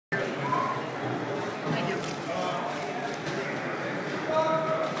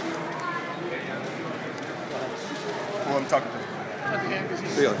talking to him.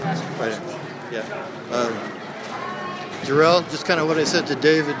 Right. Yeah. Jhurell, just kind of what I said to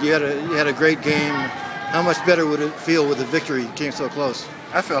David. You had a great game. How much better would it feel with the victory? You came so close.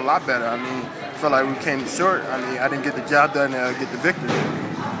 I feel a lot better. I mean, I feel like we came short. I mean, I didn't get the job done to get the victory.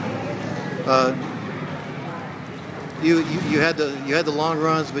 You had the long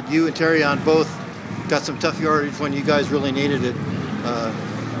runs, but you and Terrion both got some tough yardage when you guys really needed it.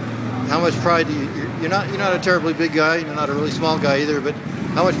 How much pride do you're not a terribly big guy, you're not a really small guy either, but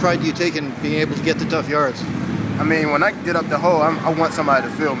how much pride do you take in being able to get the tough yards? I mean, when I get up the hole, I want somebody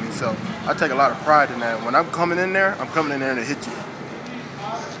to feel me, so I take a lot of pride in that. When I'm coming in there to hit you.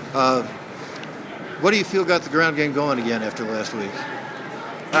 What do you feel got the ground game going again after last week?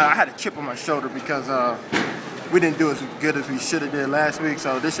 I had a chip on my shoulder because we didn't do as good as we should have did last week,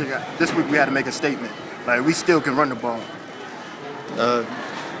 so this week we had to make a statement. Like, we still can run the ball. Do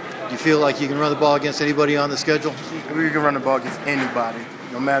you feel like you can run the ball against anybody on the schedule? We can run the ball against anybody,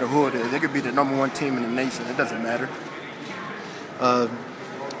 no matter who it is. It could be the #1 team in the nation. It doesn't matter.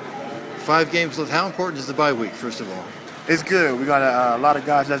 5 games left. How important is the bye week, first of all? It's good. We got a lot of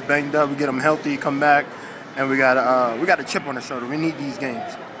guys that's banged up. We get them healthy, come back, and we got a chip on the shoulder. We need these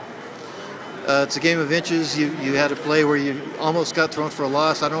games. It's a game of inches. You had a play where you almost got thrown for a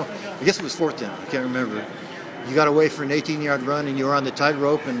loss. I guess it was 4th down. I can't remember. You got away for an 18-yard run, and you were on the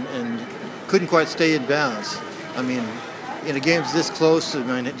tightrope and couldn't quite stay in bounds. I mean, in a game this close, I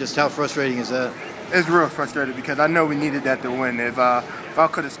mean, just how frustrating is that? It's real frustrating because I know we needed that to win. If I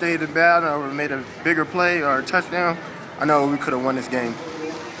could have stayed in bounds or made a bigger play or a touchdown, I know we could have won this game.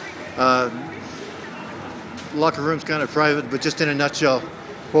 Locker room's kind of private, but just in a nutshell,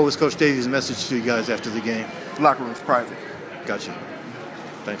 what was Coach Davies' message to you guys after the game? Locker room's private. Gotcha.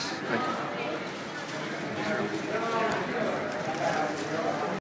 Thanks. Thank you.